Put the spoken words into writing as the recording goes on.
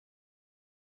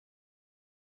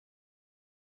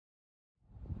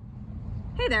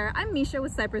Hey there, I'm Misha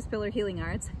with Cypress Pillar Healing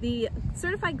Arts, the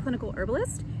certified clinical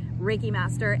herbalist, Reiki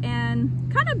master,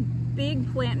 and kind of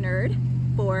big plant nerd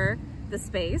for the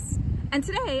space. And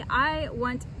today I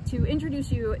want to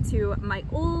introduce you to my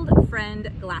old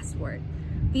friend Glasswort.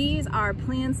 These are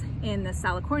plants in the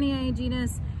Salicornia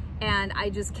genus, and I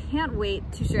just can't wait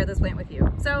to share this plant with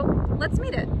you. So let's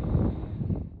meet it.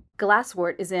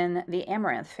 Glasswort is in the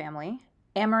amaranth family,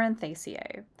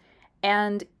 Amaranthaceae,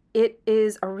 and it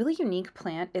is a really unique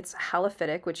plant. It's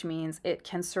halophytic, which means it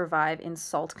can survive in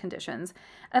salt conditions.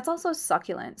 And it's also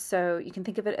succulent, so you can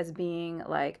think of it as being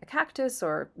like a cactus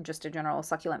or just a general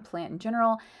succulent plant in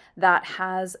general that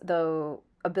has the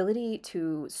ability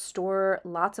to store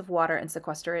lots of water and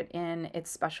sequester it in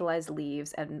its specialized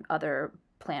leaves and other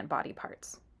plant body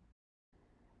parts.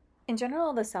 In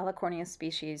general, the Salicornia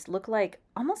species look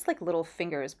almost like little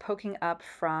fingers poking up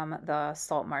from the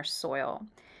salt marsh soil.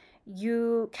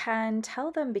 You can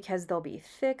tell them because they'll be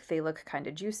thick, they look kind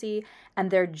of juicy, and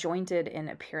they're jointed in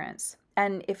appearance.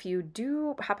 And if you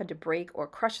do happen to break or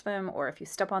crush them, or if you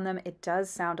step on them, it does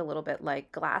sound a little bit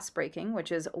like glass breaking,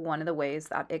 which is one of the ways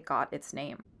that it got its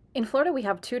name. In Florida, we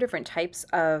have two different types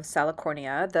of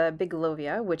Salicornia, the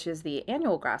Biglovia, which is the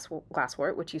annual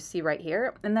glasswort, which you see right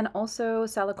here, and then also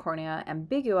Salicornia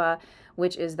ambigua,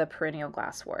 which is the perennial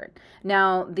glasswort.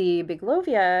 Now, the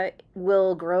Biglovia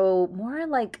will grow more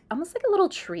like, almost like a little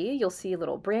tree. You'll see a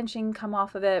little branching come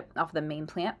off of it, off the main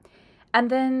plant. And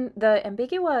then the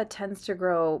ambigua tends to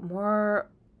grow more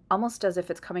almost as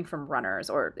if it's coming from runners,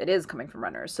 or it is coming from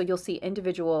runners. So you'll see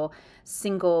individual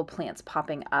single plants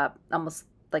popping up, almost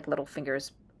like little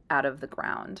fingers out of the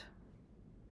ground.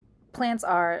 Plants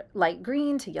are light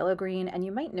green to yellow green, and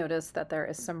you might notice that there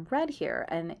is some red here.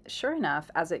 And sure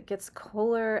enough, as it gets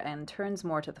cooler and turns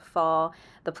more to the fall,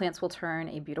 the plants will turn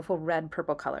a beautiful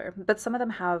red-purple color, but some of them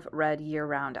have red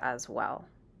year-round as well.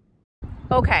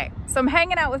 Okay, so I'm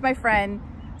hanging out with my friend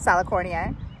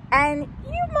Salicornia, and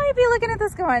you might be looking at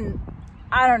this going,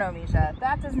 I don't know, Misha,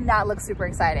 that does not look super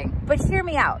exciting, but hear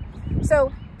me out.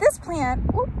 So this plant,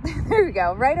 there we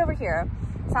go, right over here,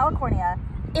 Salicornia,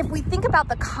 if we think about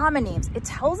the common names, it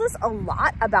tells us a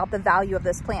lot about the value of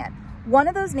this plant. One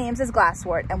of those names is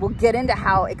glasswort, and we'll get into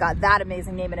how it got that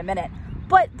amazing name in a minute.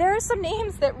 But there are some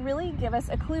names that really give us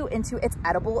a clue into its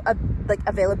edible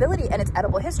availability and its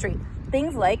edible history.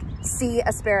 Things like sea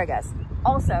asparagus,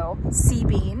 also sea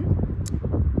bean,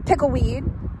 pickleweed,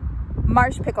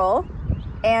 marsh pickle,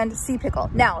 and sea pickle.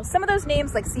 Now, some of those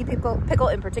names, like sea pickle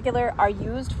in particular, are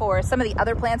used for some of the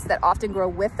other plants that often grow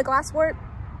with the glasswort.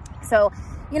 So,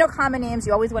 you know, common names,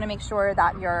 you always want to make sure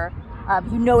that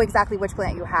you know exactly which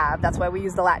plant you have. That's why we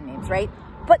use the Latin names, right?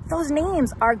 But those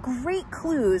names are great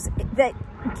clues that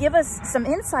give us some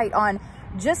insight on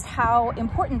just how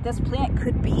important this plant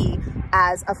could be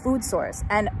as a food source.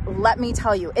 And let me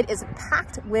tell you, it is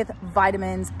packed with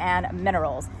vitamins and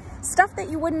minerals. Stuff that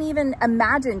you wouldn't even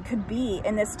imagine could be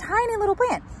in this tiny little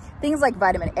plant. Things like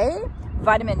vitamin A,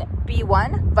 vitamin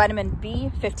B1, vitamin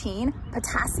B15,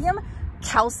 potassium,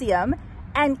 calcium,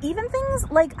 and even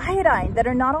things like iodine that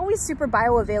are not always super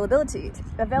available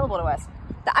to us.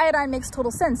 The iodine makes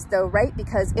total sense though, right?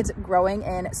 Because it's growing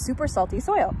in super salty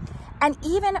soil. And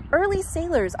even early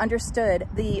sailors understood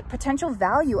the potential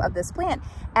value of this plant.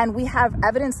 And we have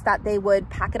evidence that they would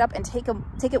pack it up and take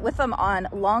it with them on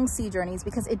long sea journeys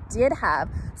because it did have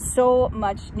so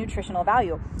much nutritional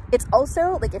value. It's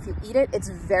also, like, if you eat it, it's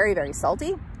very, very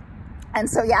salty. And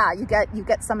so yeah, you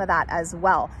get some of that as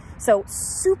well. So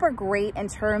super great in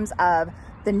terms of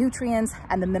the nutrients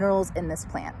and the minerals in this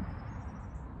plant.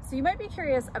 So you might be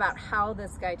curious about how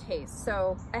this guy tastes.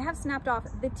 So I have snapped off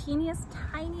the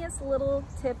tiniest little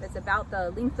tip. It's about the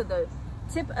length of the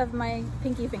tip of my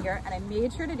pinky finger, and I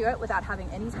made sure to do it without having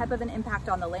any type of an impact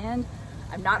on the land.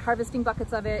 I'm not harvesting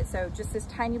buckets of it, so just this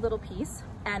tiny little piece.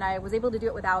 And I was able to do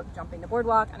it without jumping the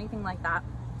boardwalk, anything like that.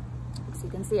 So you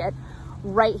can see it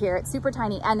right here. It's super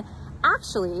tiny. And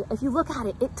actually, if you look at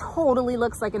it, it totally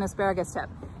looks like an asparagus tip.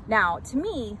 Now, to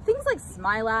me, things like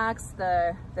smilax,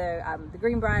 the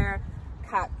greenbrier,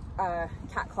 cat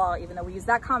claw, even though we use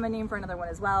that common name for another one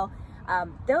as well,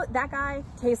 that guy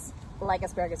tastes like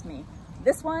asparagus to me.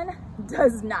 This one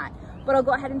does not, but I'll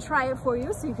go ahead and try it for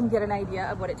you so you can get an idea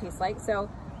of what it tastes like. So,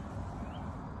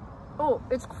 oh,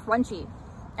 it's crunchy,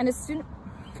 and as soon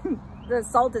the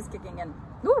salt is kicking in.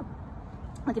 Ooh,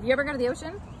 like if you ever go to the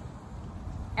ocean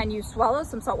and you swallow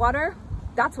some salt water,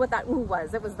 that's what that ooh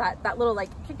was. It was that little like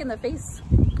kick in the face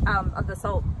of the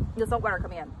salt water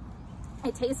coming in.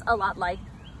 It tastes a lot like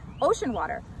ocean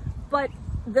water, but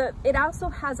it also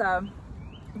has a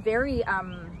very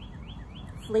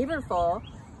flavorful,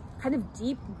 kind of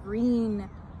deep green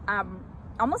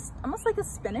almost like a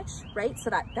spinach, right? So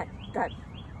that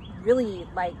really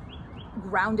like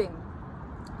grounding,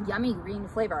 yummy green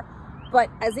flavor. But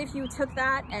as if you took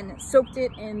that and soaked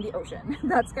it in the ocean.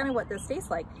 That's kind of what this tastes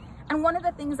like. And one of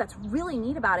the things that's really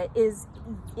neat about it is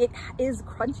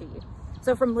crunchy.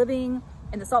 So from living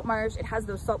in the salt marsh, it has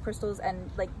those salt crystals,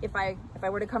 and like if I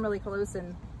were to come really close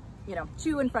and, you know,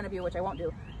 chew in front of you, which I won't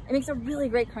do, it makes a really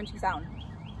great crunchy sound.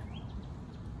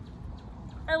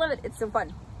 I love it, it's so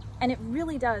fun. And it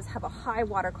really does have a high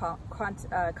water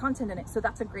content in it, so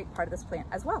that's a great part of this plant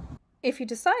as well. If you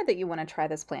decide that you want to try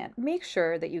this plant, make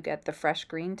sure that you get the fresh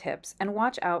green tips and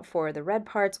watch out for the red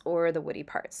parts or the woody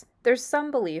parts. There's some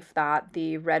belief that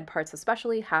the red parts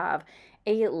especially have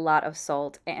a lot of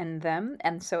salt in them,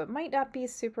 and so it might not be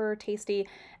super tasty,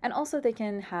 and also they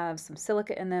can have some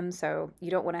silica in them, so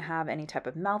you don't want to have any type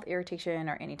of mouth irritation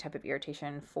or any type of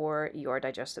irritation for your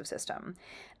digestive system.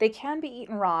 They can be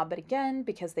eaten raw, but again,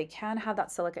 because they can have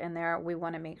that silica in there, we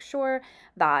want to make sure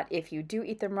that if you do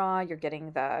eat them raw, you're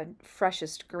getting the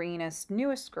freshest, greenest,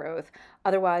 newest growth.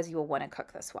 Otherwise, you will want to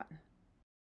cook this one.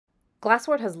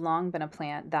 Glasswort has long been a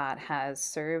plant that has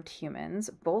served humans,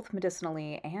 both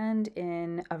medicinally and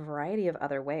in a variety of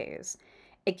other ways.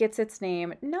 It gets its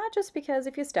name not just because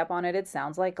if you step on it, it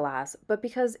sounds like glass, but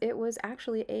because it was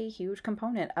actually a huge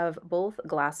component of both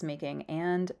glass making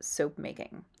and soap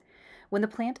making. When the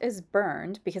plant is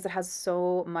burned, because it has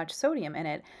so much sodium in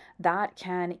it, that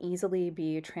can easily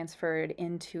be transferred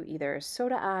into either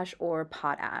soda ash or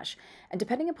potash. And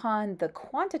depending upon the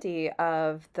quantity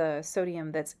of the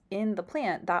sodium that's in the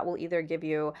plant, that will either give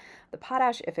you the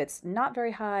potash if it's not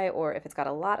very high, or if it's got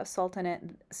a lot of salt in it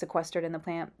sequestered in the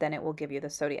plant, then it will give you the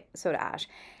soda ash.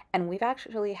 And we've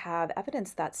actually have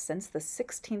evidence that since the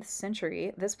 16th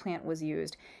century, this plant was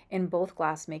used in both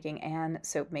glass making and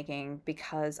soap making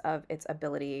because of its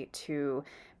ability to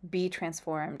be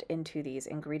transformed into these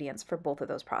ingredients for both of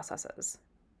those processes.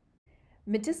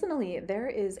 Medicinally, there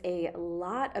is a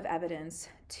lot of evidence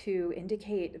to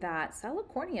indicate that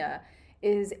Salicornia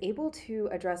is able to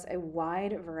address a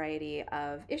wide variety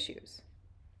of issues.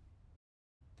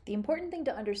 The important thing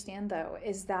to understand, though,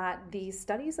 is that the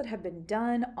studies that have been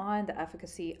done on the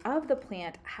efficacy of the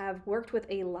plant have worked with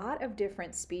a lot of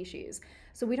different species.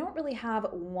 So we don't really have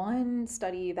one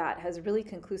study that has really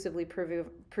conclusively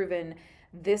proven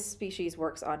this species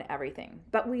works on everything.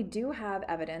 But we do have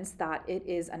evidence that it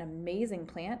is an amazing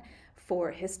plant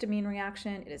for histamine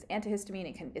reaction. It is antihistamine.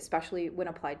 It can, especially when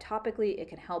applied topically, it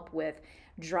can help with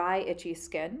dry, itchy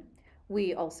skin.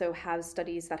 We also have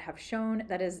studies that have shown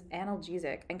that is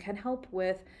analgesic and can help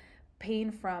with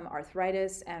pain from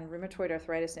arthritis and rheumatoid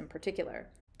arthritis in particular.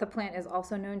 The plant is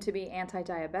also known to be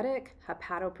anti-diabetic,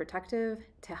 hepatoprotective,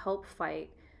 to help fight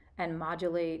and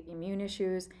modulate immune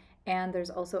issues, and there's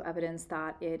also evidence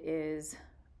that it is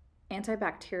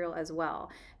antibacterial as well.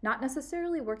 Not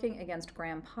necessarily working against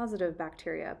gram-positive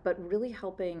bacteria, but really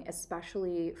helping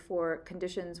especially for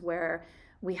conditions where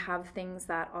we have things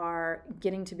that are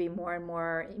getting to be more and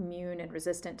more immune and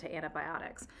resistant to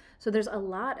antibiotics. So there's a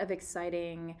lot of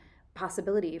exciting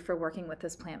possibility for working with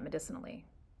this plant medicinally.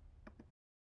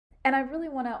 And I really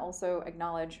want to also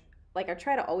acknowledge, like I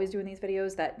try to always do in these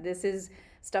videos, that this is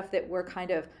stuff that we're kind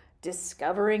of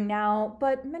discovering now,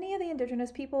 but many of the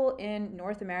indigenous people in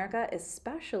North America,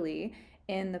 especially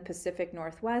in the Pacific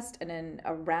Northwest and in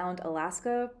around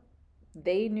Alaska,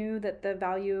 they knew that the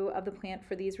value of the plant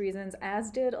for these reasons,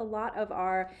 as did a lot of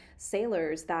our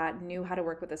sailors that knew how to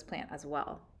work with this plant as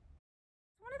well.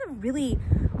 One of the really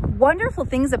wonderful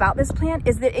things about this plant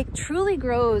is that it truly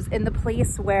grows in the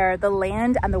place where the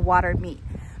land and the water meet.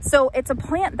 So it's a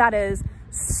plant that is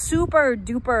super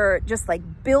duper just like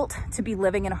built to be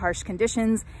living in harsh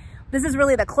conditions. This is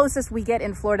really the closest we get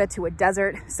in Florida to a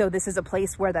desert. So this is a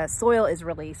place where the soil is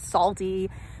really salty.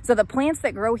 So the plants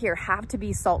that grow here have to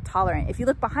be salt tolerant. If you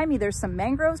look behind me, there's some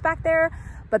mangroves back there,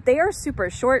 but they are super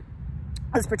short.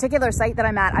 This particular site that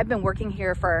I'm at, I've been working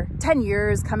here for 10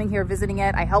 years, coming here, visiting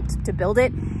it. I helped to build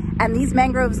it. And these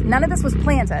mangroves, none of this was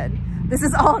planted. This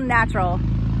is all natural.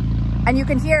 And you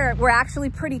can hear we're actually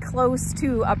pretty close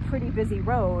to a pretty busy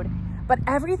road, but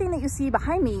everything that you see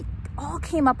behind me all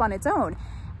came up on its own.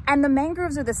 And the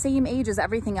mangroves are the same age as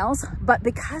everything else, but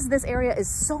because this area is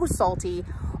so salty,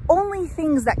 only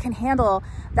things that can handle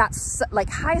that like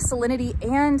high salinity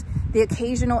and the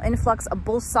occasional influx of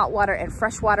both salt water and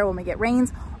fresh water when we get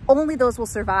rains, only those will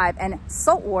survive. And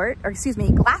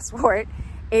glasswort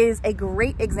is a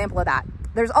great example of that.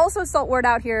 There's also saltwort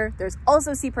out here. There's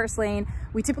also sea purslane.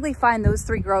 We typically find those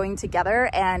three growing together,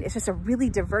 and it's just a really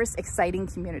diverse, exciting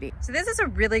community. So this is a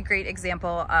really great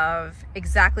example of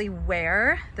exactly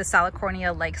where the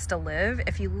Salicornia likes to live.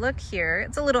 If you look here,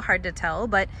 it's a little hard to tell,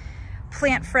 but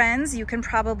plant friends, you can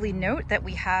probably note that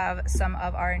we have some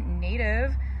of our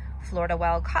native Florida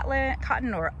wild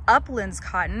cotton or uplands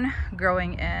cotton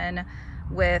growing in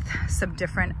with some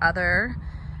different other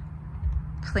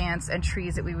plants and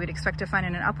trees that we would expect to find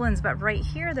in an uplands. But right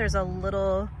here, there's a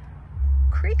little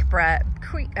creek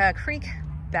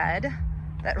bed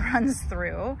that runs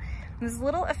through this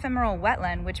little ephemeral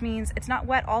wetland, which means it's not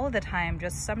wet all of the time,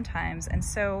 just sometimes. And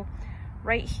so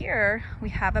right here, we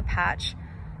have a patch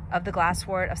of the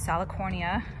glasswort of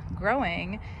Salicornia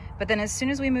growing. But then as soon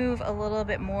as we move a little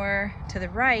bit more to the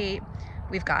right,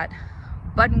 we've got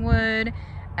buttonwood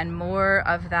and more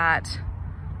of that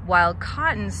wild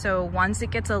cotton. So once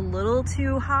it gets a little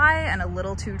too high and a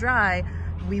little too dry,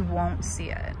 we won't see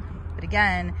it. But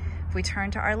again, if we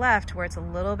turn to our left where it's a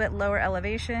little bit lower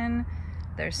elevation,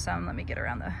 there's some, let me get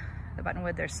around the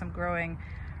buttonwood, there's some growing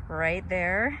right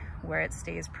there where it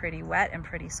stays pretty wet and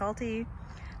pretty salty.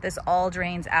 This all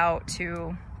drains out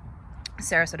to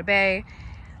Sarasota Bay,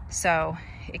 so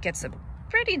it gets a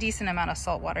pretty decent amount of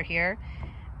salt water here.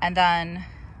 And then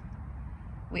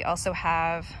we also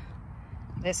have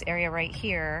this area right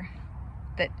here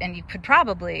that, and you could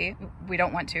probably, we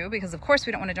don't want to, because of course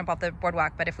we don't want to jump off the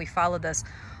boardwalk, but if we followed this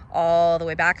all the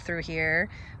way back through here,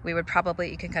 we would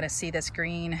probably, you can kind of see this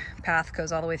green path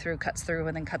goes all the way through, cuts through,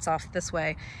 and then cuts off this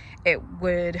way. It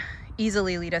would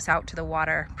easily lead us out to the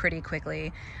water pretty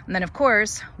quickly. And then of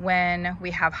course, when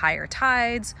we have higher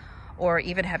tides or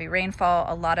even heavy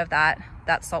rainfall, a lot of that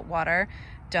salt water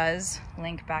does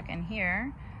link back in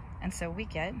here. And so we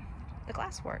get the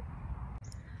glasswort.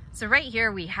 So right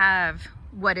here we have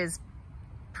what is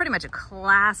pretty much a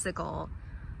classical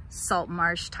salt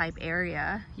marsh type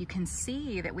area. You can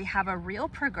see that we have a real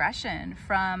progression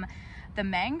from the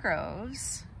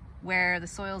mangroves where the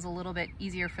soil is a little bit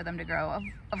easier for them to grow.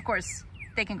 Of course,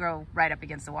 they can grow right up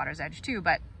against the water's edge too,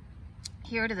 but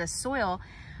here to this soil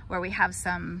where we have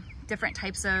some different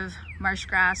types of marsh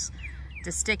grass,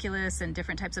 disticulus, and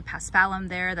different types of paspalum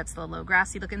there. That's the low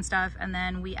grassy looking stuff. And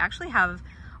then we actually have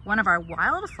one of our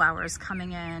wildflowers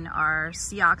coming in, our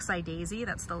sea oxeye daisy.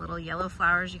 That's the little yellow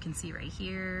flowers you can see right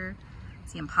here.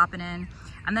 See them popping in.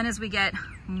 And then as we get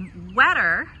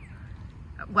wetter,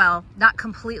 well, not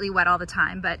completely wet all the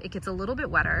time, but it gets a little bit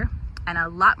wetter and a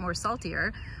lot more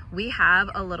saltier, we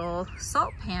have a little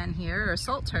salt pan here, or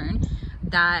salt turn,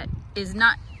 that is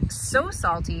not so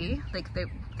salty, like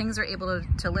things are able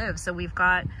to live. So we've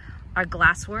got our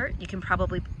glasswort. You can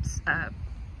probably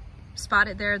spot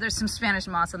it there. There's some Spanish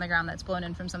moss on the ground that's blown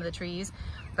in from some of the trees.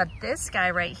 But this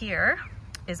guy right here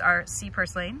is our sea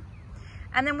purslane.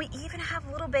 And then we even have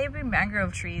little baby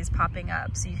mangrove trees popping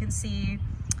up. So you can see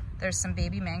there's some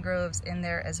baby mangroves in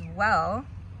there as well.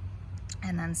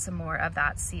 And then some more of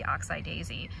that sea oxeye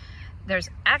daisy. There's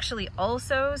actually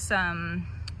also some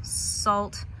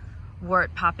salt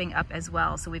wort popping up as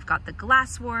well. So we've got the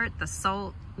glasswort, the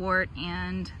salt wort,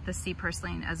 and the sea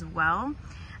purslane as well.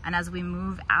 And as we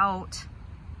move out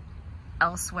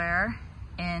elsewhere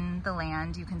in the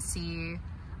land, you can see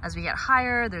as we get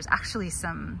higher, there's actually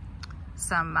some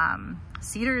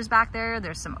cedars back there,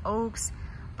 there's some oaks,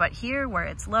 but here where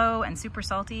it's low and super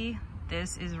salty,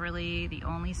 this is really the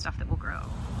only stuff that will grow.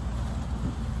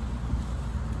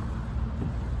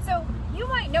 So you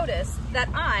might notice that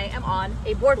I am on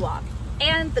a boardwalk,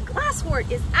 and the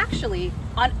glasswort is actually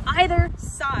on either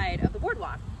side of the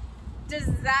boardwalk. Does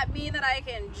that mean that I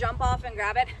can jump off and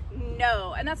grab it?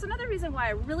 No. And that's another reason why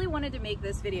I really wanted to make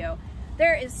this video.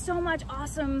 There is so much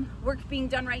awesome work being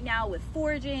done right now with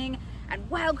foraging and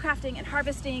wildcrafting and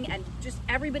harvesting and just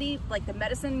everybody, like the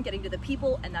medicine getting to the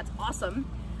people, and that's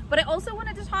awesome. But I also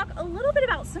wanted to talk a little bit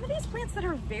about some of these plants that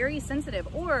are very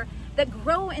sensitive or that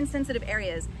grow in sensitive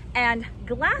areas. And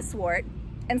glasswort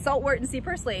and saltwort and sea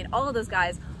purslane, all of those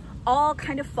guys, all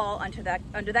kind of fall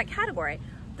under that category.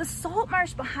 The salt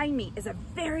marsh behind me is a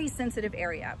very sensitive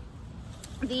area.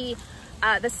 The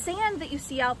sand that you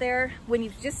see out there, when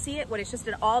you just see it, when it's just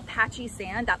an all patchy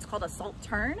sand, that's called a salt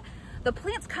turn. The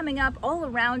plants coming up all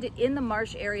around it in the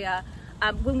marsh area,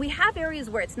 when we have areas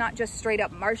where it's not just straight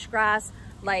up marsh grass,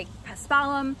 like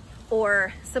paspalum,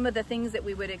 or some of the things that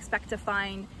we would expect to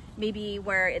find maybe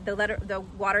where the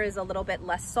water is a little bit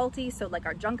less salty, so like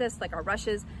our juncus, like our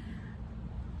rushes,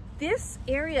 this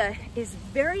area is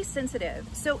very sensitive.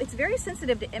 So it's very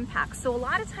sensitive to impacts. So a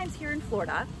lot of times here in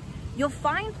Florida, you'll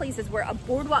find places where a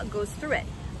boardwalk goes through it.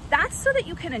 that's so that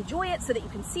you can enjoy it, so that you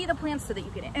can see the plants, so that you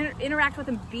can interact with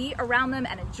them, be around them,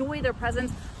 and enjoy their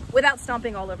presence without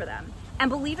stomping all over them. And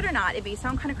believe it or not, it may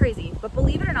sound kind of crazy, but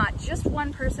believe it or not, just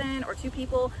one person or two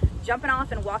people jumping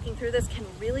off and walking through this can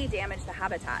really damage the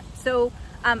habitat. So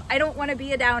I don't want to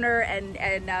be a downer and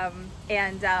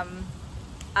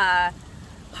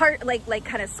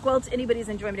kind of squelch anybody's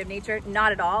enjoyment of nature,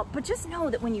 not at all. But just know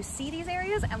that when you see these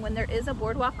areas and when there is a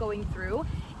boardwalk going through,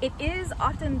 it is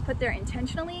often put there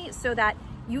intentionally so that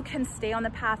you can stay on the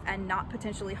path and not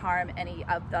potentially harm any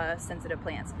of the sensitive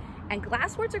plants. And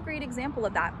glasswort's a great example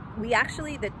of that. We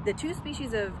actually, the two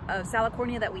species of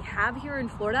Salicornia that we have here in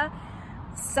Florida,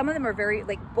 some of them are very,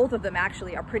 both of them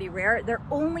actually are pretty rare. They're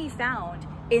only found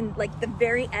in the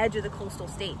very edge of the coastal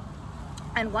state.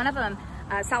 And one of them,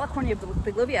 Salicornia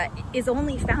biglivia, is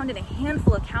only found in a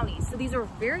handful of counties. So these are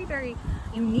very, very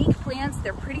unique plants.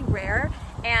 They're pretty rare.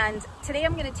 And today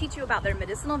I'm going to teach you about their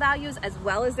medicinal values as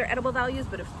well as their edible values.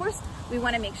 But of course, we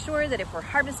want to make sure that if we're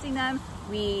harvesting them,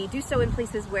 we do so in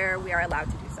places where we are allowed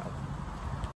to do so.